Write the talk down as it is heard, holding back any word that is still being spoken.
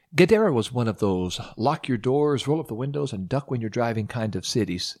Gadara was one of those lock your doors, roll up the windows, and duck when you're driving kind of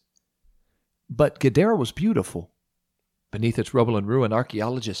cities. But Gadara was beautiful. Beneath its rubble and ruin,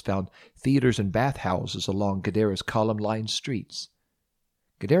 archaeologists found theaters and bathhouses along Gadara's column-lined streets.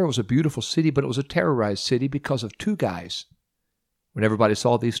 Gadara was a beautiful city, but it was a terrorized city because of two guys. When everybody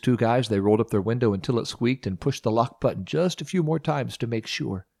saw these two guys, they rolled up their window until it squeaked and pushed the lock button just a few more times to make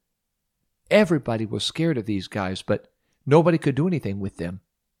sure. Everybody was scared of these guys, but nobody could do anything with them.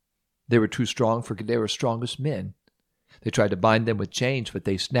 They were too strong for Gadara's strongest men. They tried to bind them with chains, but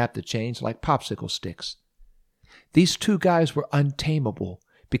they snapped the chains like popsicle sticks. These two guys were untamable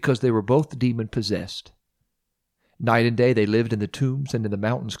because they were both demon-possessed. Night and day they lived in the tombs and in the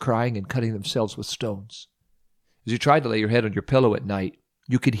mountains, crying and cutting themselves with stones. As you tried to lay your head on your pillow at night,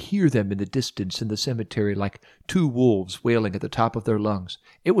 you could hear them in the distance in the cemetery like two wolves wailing at the top of their lungs.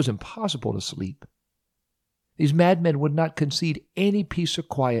 It was impossible to sleep. These madmen would not concede any peace or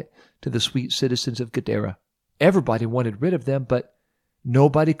quiet to the sweet citizens of Gadara. Everybody wanted rid of them, but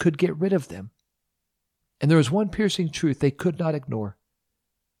nobody could get rid of them. And there was one piercing truth they could not ignore.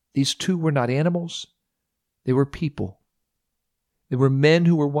 These two were not animals. They were people. They were men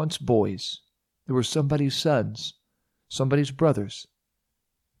who were once boys. They were somebody's sons, somebody's brothers.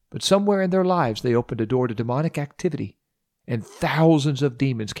 But somewhere in their lives they opened a door to demonic activity, and thousands of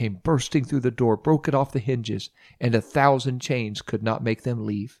demons came bursting through the door, broke it off the hinges, and 1,000 chains could not make them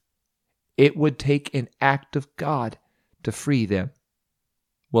leave. It would take an act of God to free them.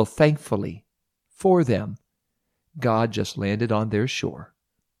 Well, thankfully, for them, God just landed on their shore.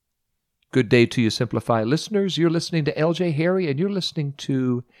 Good day to you, Simplify listeners. You're listening to L.J. Harry, and you're listening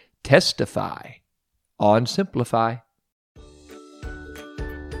to Testify on Simplify.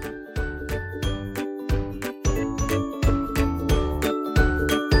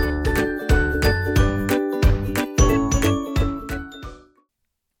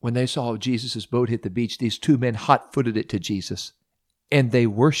 When they saw Jesus' boat hit the beach, these two men hot-footed it to Jesus, and they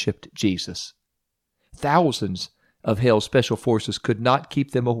worshipped Jesus. Thousands of hell's special forces could not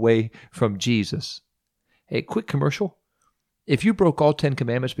keep them away from Jesus. Hey, quick commercial. If you broke all 10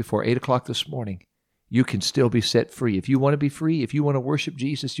 commandments before 8 o'clock this morning, you can still be set free. If you want to be free, if you want to worship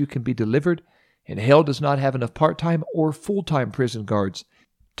Jesus, you can be delivered, and hell does not have enough part-time or full-time prison guards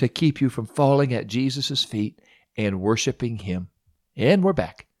to keep you from falling at Jesus' feet and worshiping Him. And we're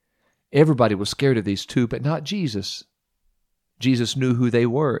back. Everybody was scared of these two, but not Jesus. Jesus knew who they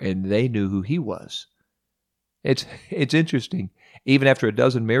were, and they knew who He was. It's interesting. Even after a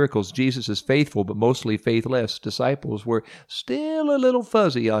dozen miracles, Jesus' faithful but mostly faithless disciples were still a little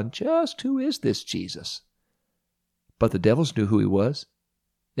fuzzy on just who is this Jesus. But the devils knew who He was.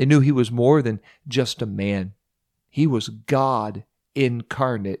 They knew He was more than just a man. He was God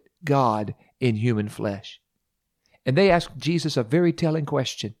incarnate, God in human flesh. And they asked Jesus a very telling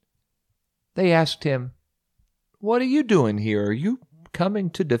question. They asked Him, "What are you doing here? Are you coming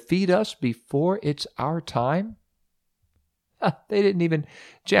to defeat us before it's our time?" They didn't even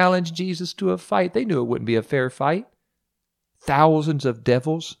challenge Jesus to a fight. They knew it wouldn't be a fair fight. Thousands of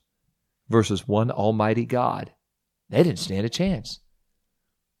devils versus one almighty God. They didn't stand a chance.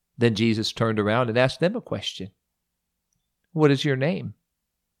 Then Jesus turned around and asked them a question. "What is your name?"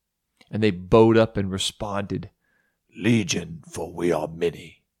 And they bowed up and responded, "Legion, for we are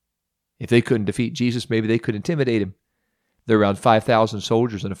many." If they couldn't defeat Jesus, maybe they could intimidate Him. There are around 5,000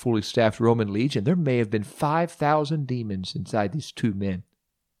 soldiers in a fully staffed Roman legion. There may have been 5,000 demons inside these two men.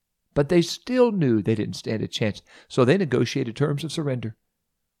 But they still knew they didn't stand a chance, so they negotiated terms of surrender.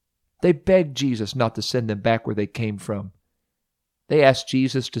 They begged Jesus not to send them back where they came from. They asked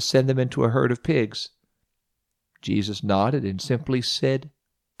Jesus to send them into a herd of pigs. Jesus nodded and simply said,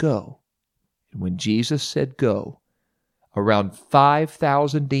 "Go." And when Jesus said go, around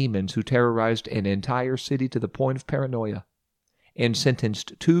 5,000 demons who terrorized an entire city to the point of paranoia and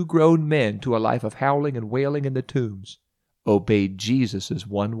sentenced 2 grown men to a life of howling and wailing in the tombs obeyed Jesus'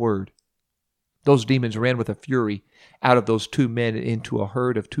 one word. Those demons ran with a fury out of those 2 men into a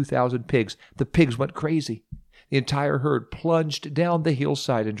herd of 2,000 pigs. The pigs went crazy. The entire herd plunged down the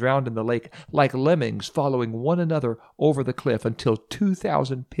hillside and drowned in the lake like lemmings following one another over the cliff until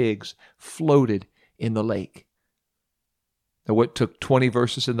 2,000 pigs floated in the lake. Now, what took 20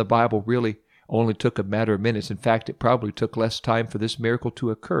 verses in the Bible really only took a matter of minutes. In fact, it probably took less time for this miracle to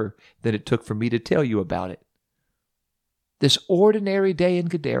occur than it took for me to tell you about it. This ordinary day in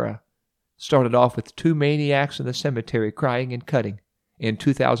Gadara started off with 2 maniacs in the cemetery crying and cutting, and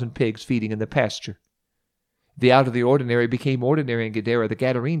 2,000 pigs feeding in the pasture. The out of the ordinary became ordinary in Gadara. The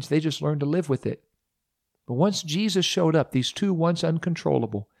Gadarenes, they just learned to live with it. But once Jesus showed up, these 2 once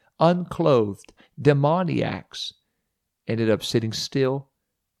uncontrollable, unclothed demoniacs ended up sitting still,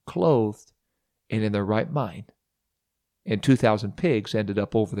 clothed, and in their right mind. And 2,000 pigs ended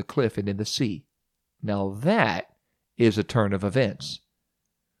up over the cliff and in the sea. Now that is a turn of events.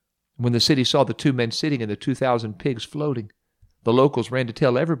 When the city saw the 2 men sitting and the 2,000 pigs floating, the locals ran to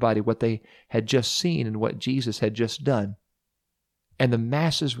tell everybody what they had just seen and what Jesus had just done. And the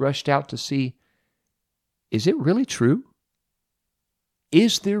masses rushed out to see, is it really true?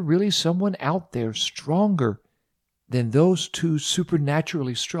 Is there really someone out there stronger than those 2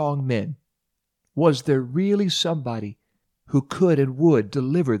 supernaturally strong men? Was there really somebody who could and would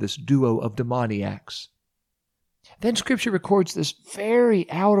deliver this duo of demoniacs? Then Scripture records this very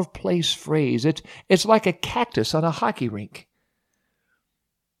out-of-place phrase. It's like a cactus on a hockey rink.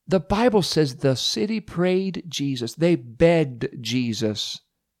 The Bible says the city prayed Jesus. They begged Jesus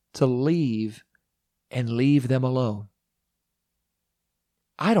to leave and leave them alone.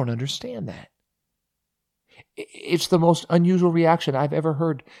 I don't understand that. It's the most unusual reaction I've ever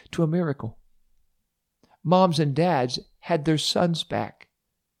heard to a miracle. Moms and dads had their sons back.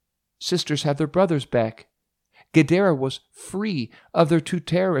 Sisters had their brothers back. Gadara was free of their 2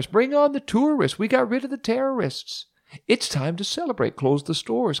 terrorists. Bring on the tourists. We got rid of the terrorists. It's time to celebrate. Close the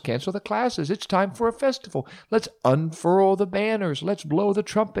stores. Cancel the classes. It's time for a festival. Let's unfurl the banners. Let's blow the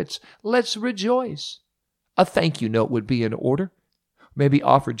trumpets. Let's rejoice. A thank you note would be in order. Maybe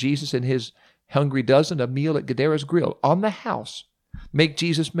offer Jesus and his hungry dozen a meal at Gadara's Grill on the house. Make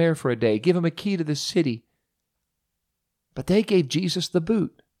Jesus mayor for a day. Give him a key to the city. But they gave Jesus the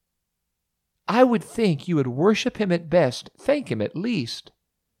boot. I would think you would worship him at best, thank him at least.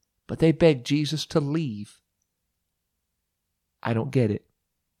 But they begged Jesus to leave. I don't get it.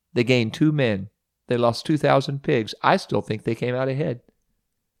 They gained 2 men. They lost 2,000 pigs. I still think they came out ahead.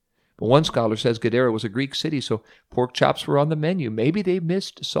 But one scholar says Gadara was a Greek city, so pork chops were on the menu. Maybe they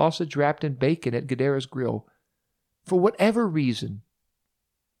missed sausage wrapped in bacon at Gadara's Grill. For whatever reason,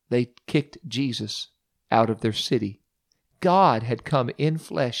 they kicked Jesus out of their city. God had come in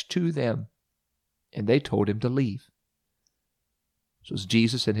flesh to them, and they told him to leave. So as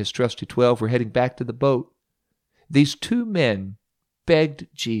Jesus and his trusty 12 were heading back to the boat, these 2 men begged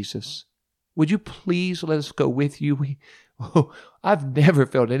Jesus, would you please let us go with you? I've never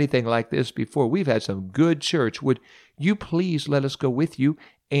felt anything like this before. We've had some good church. Would you please let us go with you?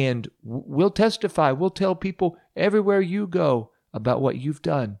 And we'll testify. We'll tell people everywhere you go about what you've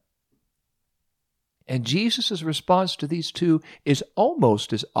done. And Jesus' response to these 2 is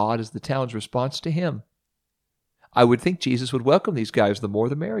almost as odd as the town's response to him. I would think Jesus would welcome these guys, the more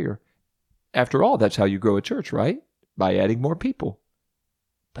the merrier. After all, that's how you grow a church, right? By adding more people.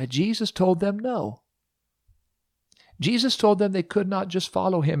 But Jesus told them no. Jesus told them they could not just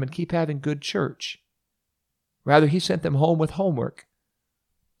follow him and keep having good church. Rather, he sent them home with homework,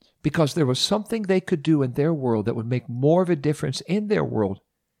 because there was something they could do in their world that would make more of a difference in their world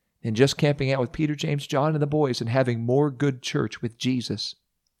than just camping out with Peter, James, John, and the boys and having more good church with Jesus.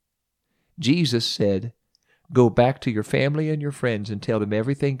 Jesus said, go back to your family and your friends and tell them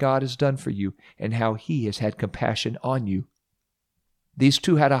everything God has done for you and how he has had compassion on you. These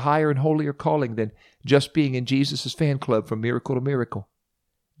 2 had a higher and holier calling than just being in Jesus' fan club from miracle to miracle.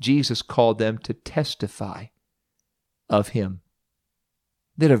 Jesus called them to testify of him.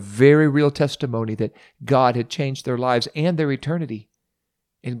 They had a very real testimony that God had changed their lives and their eternity.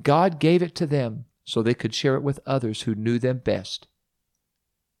 And God gave it to them so they could share it with others who knew them best.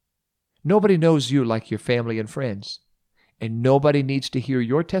 Nobody knows you like your family and friends. And nobody needs to hear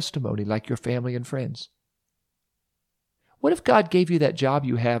your testimony like your family and friends. What if God gave you that job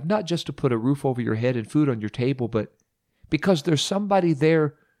you have, not just to put a roof over your head and food on your table, but because there's somebody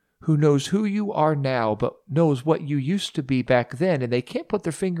there who knows who you are now, but knows what you used to be back then, and they can't put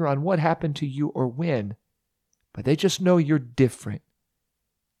their finger on what happened to you or when, but they just know you're different.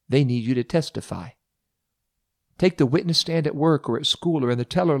 They need you to testify. Take the witness stand at work or at school or in the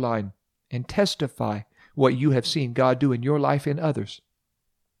teller line and testify what you have seen God do in your life and others.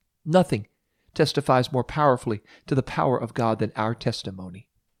 Nothing testifies more powerfully to the power of God than our testimony.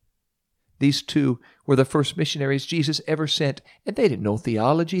 These 2 were the first missionaries Jesus ever sent, and they didn't know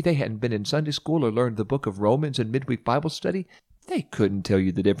theology. They hadn't been in Sunday school or learned the book of Romans and midweek Bible study. They couldn't tell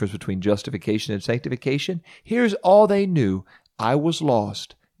you the difference between justification and sanctification. Here's all they knew. I was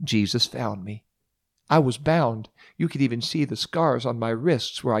lost. Jesus found me. I was bound. You could even see the scars on my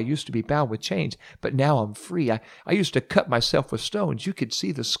wrists where I used to be bound with chains, but now I'm free. I used to cut myself with stones. You could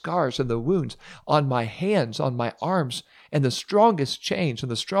see the scars and the wounds on my hands, on my arms, and the strongest chains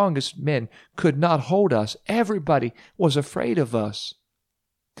and the strongest men could not hold us. Everybody was afraid of us.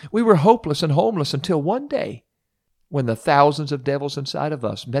 We were hopeless and homeless until one day when the thousands of devils inside of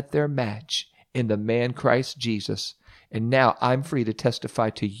us met their match in the man Christ Jesus, And now I'm free to testify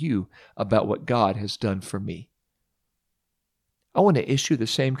to you about what God has done for me. I want to issue the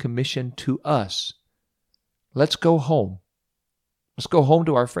same commission to us. Let's go home. Let's go home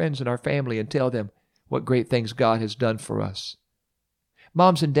to our friends and our family and tell them what great things God has done for us.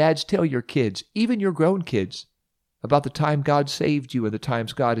 Moms and dads, tell your kids, even your grown kids, about the time God saved you and the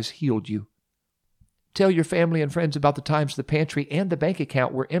times God has healed you. Tell your family and friends about the times the pantry and the bank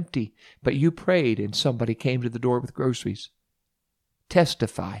account were empty, but you prayed and somebody came to the door with groceries.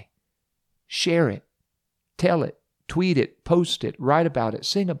 Testify. Share it. Tell it. Tweet it. Post it. Write about it.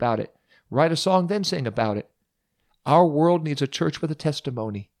 Sing about it. Write a song, then sing about it. Our world needs a church with a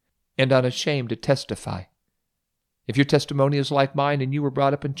testimony and unashamed to testify. If your testimony is like mine and you were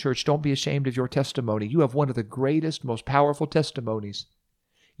brought up in church, don't be ashamed of your testimony. You have one of the greatest, most powerful testimonies.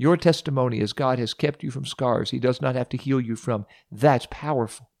 Your testimony is God has kept you from scars He does not have to heal you from. That's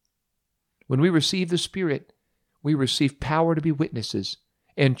powerful. When we receive the Spirit, we receive power to be witnesses,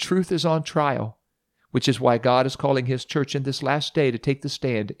 and truth is on trial, which is why God is calling His church in this last day to take the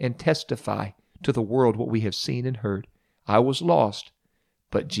stand and testify to the world what we have seen and heard. I was lost,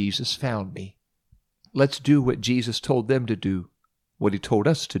 but Jesus found me. Let's do what Jesus told them to do, what He told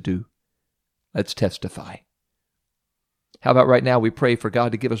us to do. Let's testify. How about right now we pray for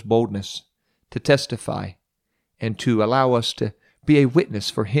God to give us boldness to testify and to allow us to be a witness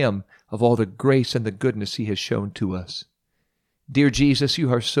for Him of all the grace and the goodness He has shown to us. Dear Jesus,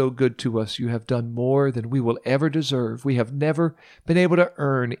 You are so good to us. You have done more than we will ever deserve. We have never been able to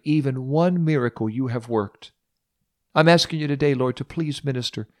earn even one miracle You have worked. I'm asking You today, Lord, to please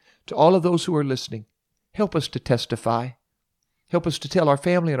minister to all of those who are listening. Help us to testify. Help us to tell our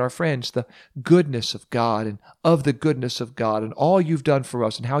family and our friends the goodness of God and of the goodness of God and all You've done for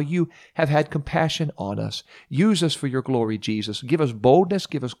us and how You have had compassion on us. Use us for Your glory, Jesus. Give us boldness,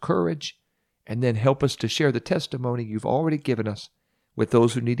 give us courage, and then help us to share the testimony You've already given us with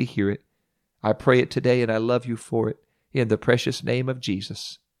those who need to hear it. I pray it today and I love You for it. In the precious name of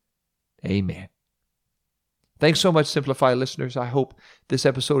Jesus. Amen. Thanks so much, Simplify listeners. I hope this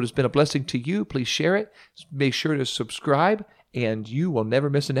episode has been a blessing to you. Please share it. Make sure to subscribe, and you will never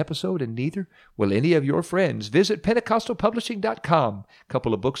miss an episode, and neither will any of your friends. Visit PentecostalPublishing.com. A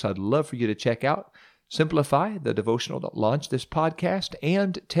couple of books I'd love for you to check out. Simplify, the devotional that launched this podcast,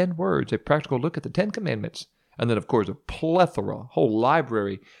 and 10 Words, a practical look at the 10 Commandments. And then, of course, a plethora, whole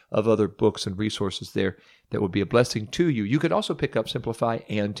library of other books and resources there that would be a blessing to you. You could also pick up Simplify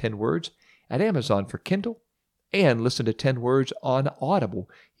and 10 Words at Amazon for Kindle, and listen to 10 Words on Audible.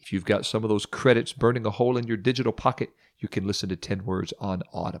 If you've got some of those credits burning a hole in your digital pocket, you can listen to 10 Words on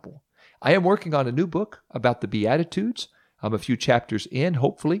Audible. I am working on a new book about the Beatitudes. I'm a few chapters in,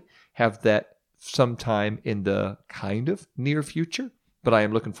 hopefully have that sometime in the kind of near future, but I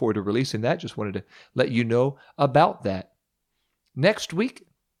am looking forward to releasing that. Just wanted to let you know about that. Next week,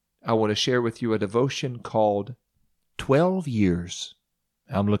 I want to share with you a devotion called 12 Years.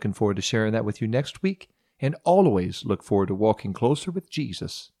 I'm looking forward to sharing that with you next week. And always look forward to walking closer with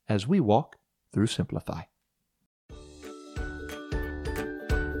Jesus as we walk through Simplify.